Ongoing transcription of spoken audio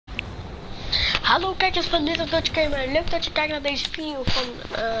Hallo kijkers van dit of dat je gamer. Leuk dat je kijkt naar deze video van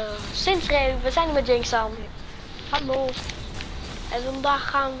Servival. We zijn er met Jinx aan. Hallo. En vandaag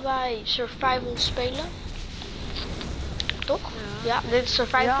gaan wij Servival spelen. Toch? Ja, dit is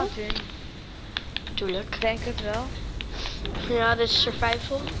Servival. Ja, tuurlijk. denk het wel. Ja, dit is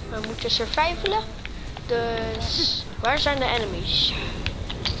Servival. We moeten survivalen. Dus waar zijn de enemies?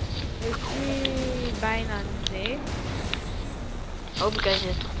 Ik zie bijna niks. Hopelijk is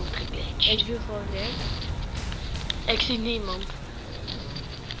het toch goed gegliched. Ik zie gewoon niks. Ik zie niemand.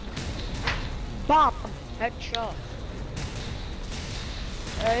 Bam! Headshot.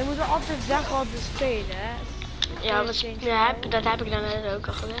 Je moet wel altijd zeggen wat we spelen, hè? Ja, dat heb ik daarnet ook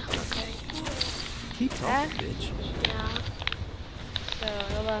al gezegd. Oké. Echt? Ja. Zo,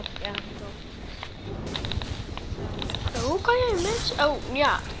 dat heb ik echt niet op. Hoe kan je mensen... Oh,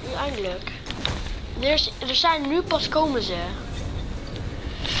 ja, eindelijk. Er zijn nu pas komen ze.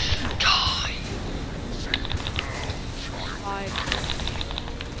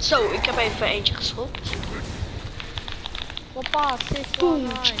 Zo, ik heb even eentje geschopt. Papa, zit Boom,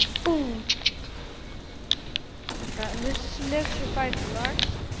 online. boom. Ja, dit is niks voor 5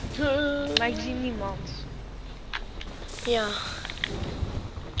 dollar. Maar ik zie niemand. Ja.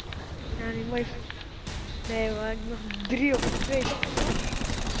 Ja, die moet even... Nee, maar ik nog 3 of 2.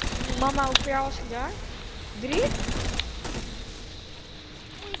 Mama, hoeveel jaar was ik daar? 3?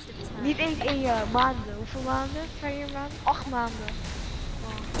 Niet eens 1 jaar, maanden. Hoeveel maanden? 4 maanden? 8 maanden. Oh.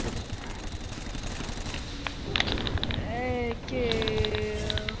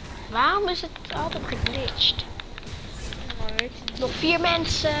 Waarom is het altijd geglitcht? Maar weet je, Nog 4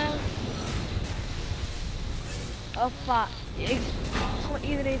 mensen. Oppa, gewoon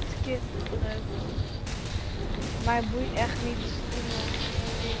iedereen te keer leuk. Maar het boeit echt niet.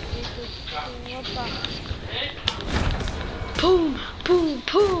 Hoppa. Boom, boom,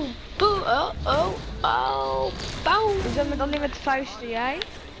 boom, boom. Oh, oh, oh, boom. Is dat met alleen met vuisten, jij?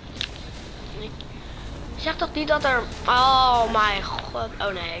 Zeg toch niet dat er... Oh mijn god.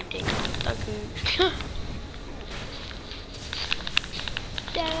 Oh nee, ik denk dat ik nu...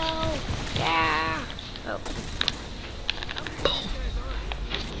 Ja. Oh.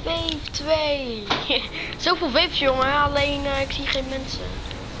 5-2. Zoveel waves jongen, alleen ik zie geen mensen.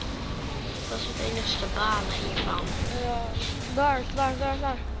 Dat is het enigste balen hiervan. Ja. Daar.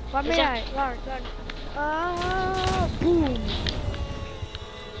 Waar ben jij? Daar. Boom.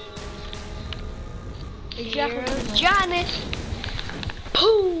 Ik zeg het. Janet.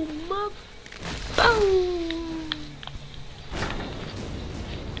 Boom. Boom.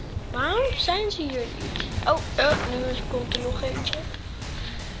 Waarom zijn ze hier niet? Oh, nu komt er nog eentje.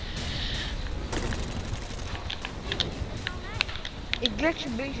 Ik glitch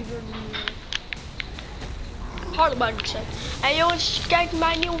een beetje door de muur. Harde baan zijn. Hé jongens, kijk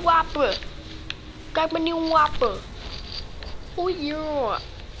mijn nieuw wapen. Kijk mijn nieuw wapen. Oei joh.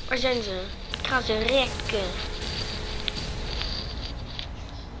 Waar zijn ze? Ik ga ze rekken.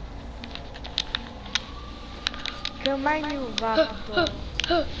 Ik heb mijn nieuwe wapen dan.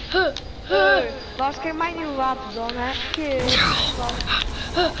 Lars, kijk mijn nieuwe wapen dan, hè?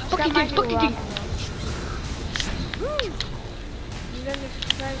 Pak die ding, pak die ding.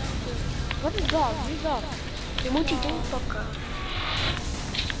 Wat is dat? Wie is dat? Je moet die ding pakken.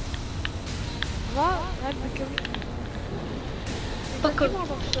 Wat? Heb ik hem? Pak hem. Iemand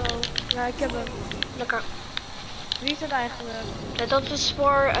of zo? Ja, ik heb hem. Lekker. Wie is het eigenlijk? Ja, dat is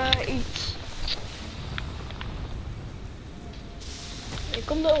voor iets. Ik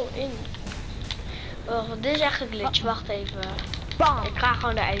kom er in. Oh, dit is echt een glitch. Wacht even. Bam! Ik ga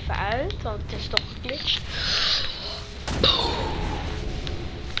gewoon er even uit, want het is toch geglitcht.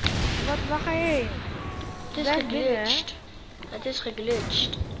 Waar ga je heen? Het is geglitcht. Het is geglitcht.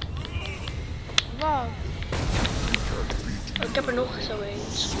 Wat? Oh, ik heb er nog zo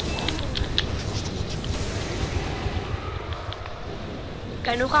eens.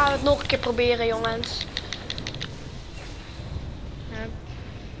 Kijk, nu gaan we het nog een keer proberen, jongens. Ja.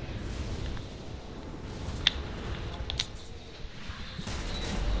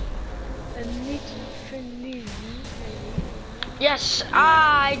 En niet verliezen. Yes,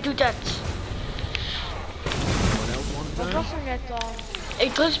 I do that. Wat was er net dan?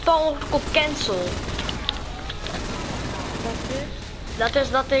 Ik druk per ongeluk op cancel. Dat is? Dat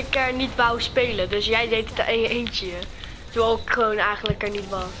is dat ik er niet wou spelen, dus jij deed het er eentje. Terwijl ik gewoon eigenlijk er niet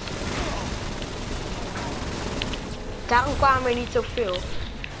was. Daarom kwamen er niet zoveel.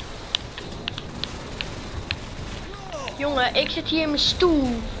 Jongen, ik zit hier in mijn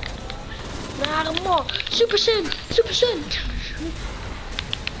stoel. Naar een man. Super Sun, Super Sun.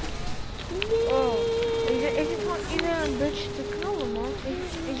 Oh, ik zit gewoon iedereen een beetje te knallen, man.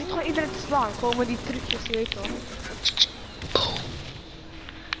 Ik zit gewoon iedereen te slaan. Gewoon met die trucjes, je weet toch.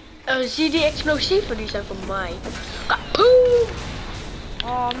 Zie die explosieven, die zijn van mij. Boom!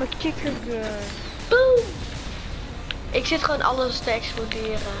 Oh, mijn kikkergun. Boom! Ik zit gewoon alles te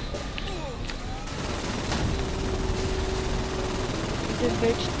exploderen. Het is een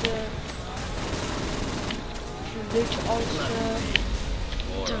beetje als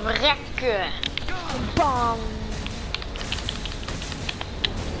te wrekken. bam.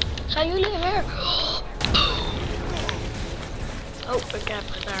 Gaan jullie weer? Oh, ik heb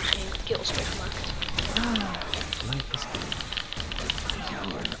daar geen kills mee gemaakt.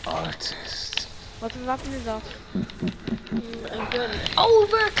 You're an artist. Wat een wapen is dat? Een gun.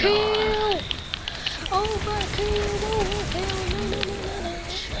 Overkill! Overkill, overkill.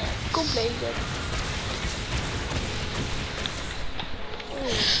 Completed.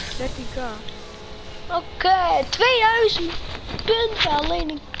 13k. Oké, 2000 punten. Alleen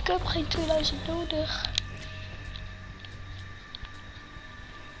ik heb geen 2000 nodig.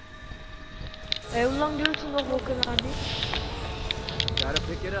 Hey, hoe lang duurt het nog wel kunnen aan die? Gotta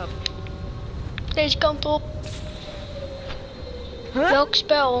pick it up. Deze kant op. Huh? Welk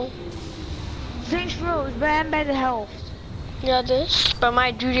spel? Saints Row is bij hem bij de helft. Ja, dus. Bij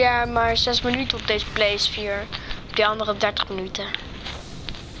mij duurde hij maar 6 minuten op deze PS4. Op die andere 30 minuten.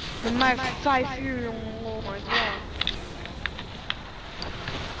 Bij mij 5 uur, jongen. Oh my god.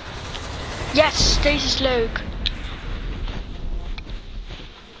 Yes, deze is leuk.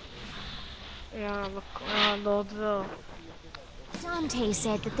 Ja, dat wel. Dante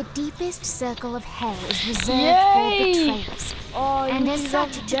said that the deepest circle of hell is reserved for betrayers. Oh, And as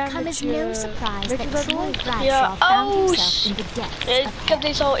such, it should come as no surprise that Troy Bradshaw found himself in the depths Ik of heb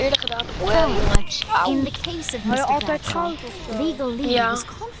deze al eerder gedaan. However, in the case of Had je Mr. altijd Bradshaw, goud of zo? Legal Lee Ja. was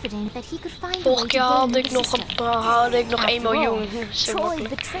confident that he could find a way Vorig to jaar gain had the ik nog, sister. had ik nog 1 After all, miljoen. Zo Troy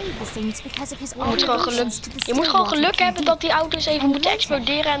makkelijk. betrayed the Saints because of his Je moet gewoon geluk, obligations to the je moet gewoon Stillwater geluk hebben PD. dat die auto's even And moeten later,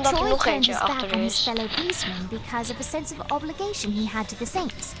 exploderen en dat er Troy nog turned eentje his back achter on his is. fellow policemen because of a sense of obligation he had to the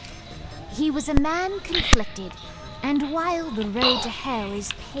Saints. He was a man conflicted, and while the road to hell is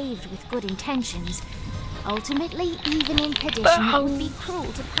paved with good intentions, ultimately, even in perdition, it would be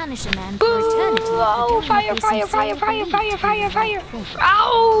cruel to punish a man for eternity for Oh, doing fire, what they fire, fire, sincerely fire, fire, believed to fire, be fire. right thing.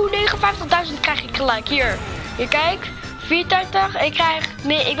 Auw, 59.000 krijg ik gelijk. Hier, kijk. 34, ik krijg,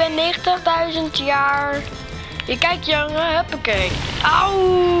 nee, ik ben 90.000 jaar. Je kijkt jongen, huppakee.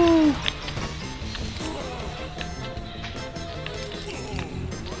 Auw.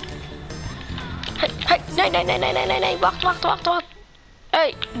 Hey, nee, wacht.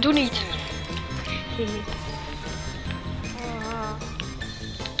 Hey, doe niet.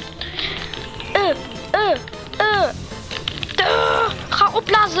 Ga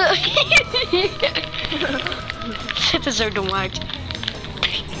opblazen. Ziet er zo dom uit.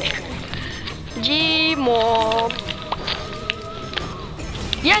 G-mob.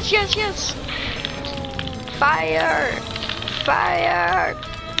 Yes. Fire.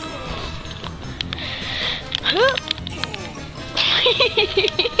 Huh?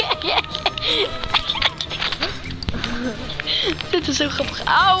 Dit is zo grappig.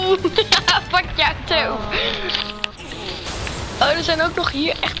 Auw. Pak jou toe. Oh, er zijn ook nog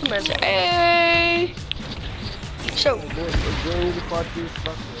hier echte mensen. Hey. Zo.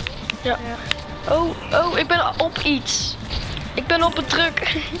 Ja. Oh, ik ben op iets. Ik ben op een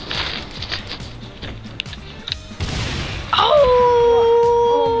truck.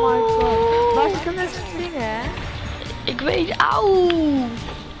 Oh my god. Maar ze kunnen springen, hè? Ik weet, auw.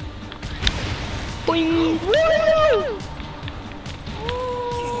 Boing.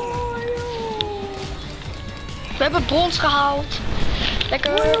 We hebben brons gehaald.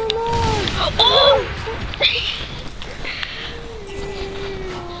 Lekker. Oh!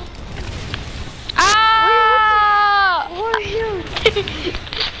 Ah!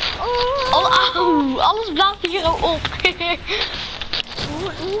 Auw, alles blaast hier al op.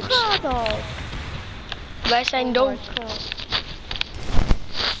 Hoe gaat dat? Wij zijn dood.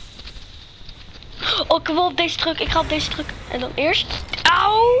 Oh, ik wil op deze truck. Ik ga op deze truck. En dan eerst.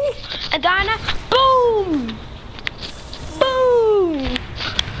 Auw! En daarna. Boom! Boom!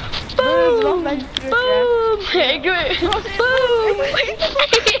 Boom! Boom! Ik weet. Boom!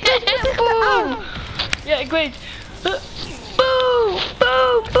 Boom! Ja, ik weet. Boom!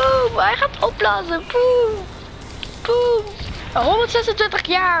 Boom! Hij gaat opblazen. Boom! Boom! 126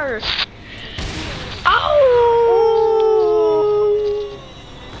 jaar. Auw!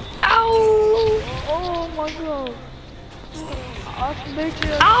 Oh my god. Als een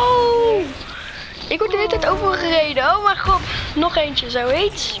beetje... Auw! Ik word de hele tijd overgereden. Oh mijn god. Nog eentje,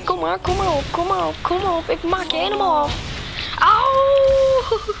 zoiets. Kom maar op. Ik maak je helemaal af.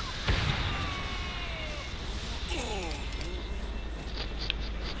 Auw!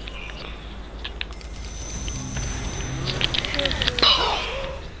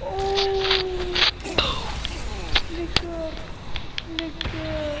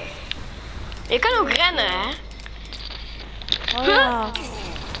 Je kan ook rennen, hè? Oh ja.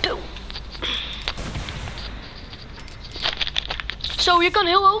 Zo, je kan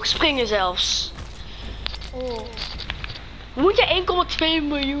heel hoog springen zelfs. Oh. Moet je 1,2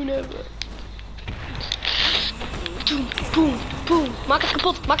 miljoen hebben? Boom, boom, boom. Maak het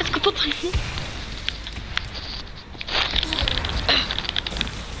kapot, maak het kapot.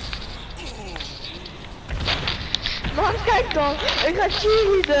 Man, kijk dan. Ik ga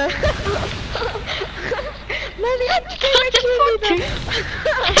cheerleaden. Nee, ik ga cheerleaden.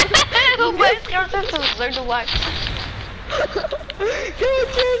 Hoe ben je trouwens echt zo de wacht? Ik ga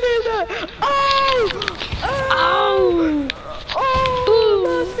cheerleaden. Oh! Auw!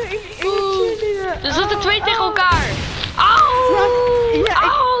 Oh! Ik ga cheerleaden. Er zitten twee tegen elkaar. Auw! Ja,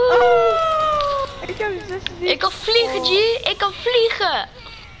 Auw! ik heb 16. Ik kan vliegen, G. Ik kan vliegen.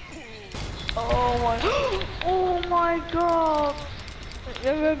 Oh my god.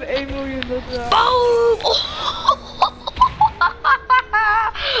 Ja, we hebben 1 miljoen, dat wel. Boom!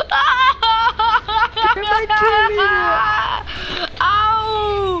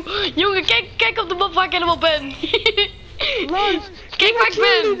 Auw! Jongen, kijk op de map waar ik helemaal ben. Kijk waar ik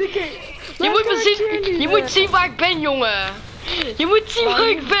ben. Je moet zien waar ik ben, jongen. Je moet zien waar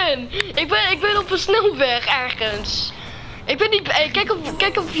ik ben. Ik ben op een snelweg ergens. Ik ben niet... Hey,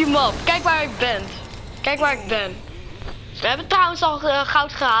 kijk op je map. Kijk waar ik ben. Kijk waar ik ben. We hebben trouwens al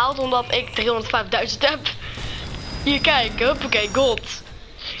goud gehaald omdat ik 305.000 heb. Hier, kijk. Hoppakee, god.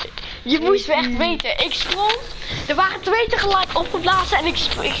 Je moest me echt weten. Ik sprong. Er waren 2 tegelijk opgeblazen en ik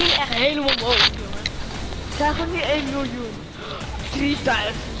ging echt helemaal omhoog, jongen. Ik krijg gewoon niet 1 miljoen.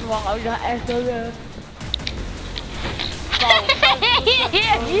 3000. Wauw, ja echt wel.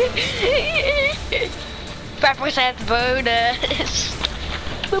 5% bonus.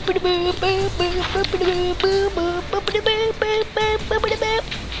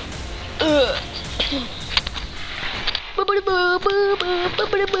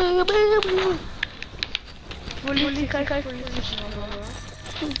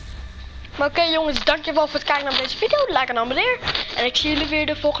 Maar oké, jongens, dankjewel voor het kijken naar deze video. Like en abonneer. En ik zie jullie weer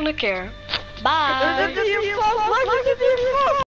de volgende keer. Bye.